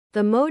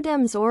The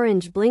modem's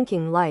orange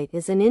blinking light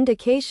is an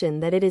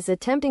indication that it is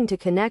attempting to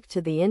connect to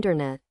the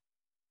internet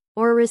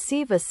or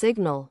receive a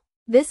signal.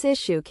 This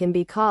issue can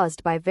be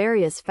caused by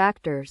various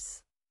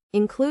factors,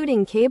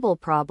 including cable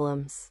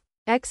problems,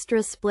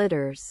 extra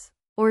splitters,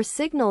 or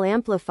signal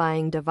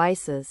amplifying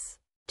devices.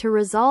 To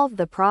resolve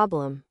the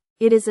problem,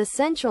 it is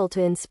essential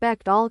to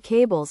inspect all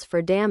cables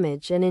for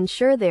damage and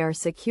ensure they are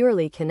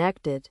securely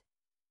connected.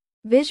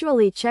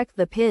 Visually check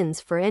the pins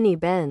for any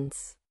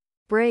bends,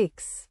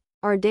 breaks,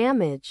 or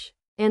damage,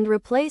 and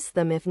replace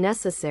them if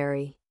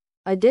necessary.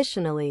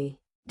 Additionally,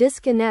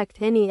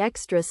 disconnect any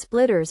extra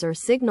splitters or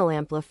signal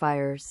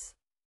amplifiers,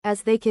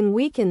 as they can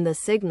weaken the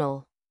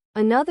signal.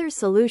 Another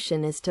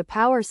solution is to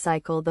power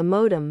cycle the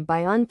modem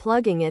by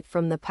unplugging it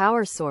from the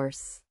power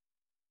source,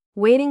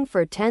 waiting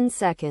for 10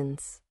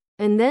 seconds,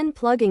 and then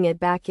plugging it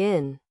back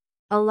in.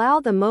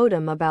 Allow the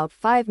modem about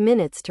 5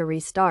 minutes to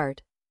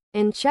restart,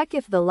 and check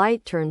if the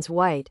light turns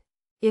white.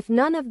 If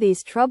none of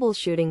these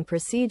troubleshooting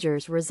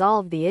procedures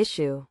resolve the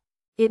issue,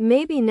 it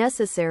may be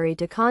necessary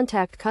to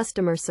contact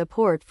customer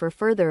support for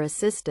further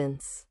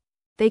assistance.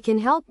 They can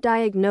help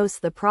diagnose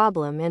the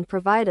problem and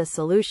provide a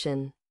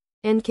solution,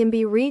 and can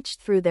be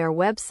reached through their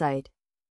website,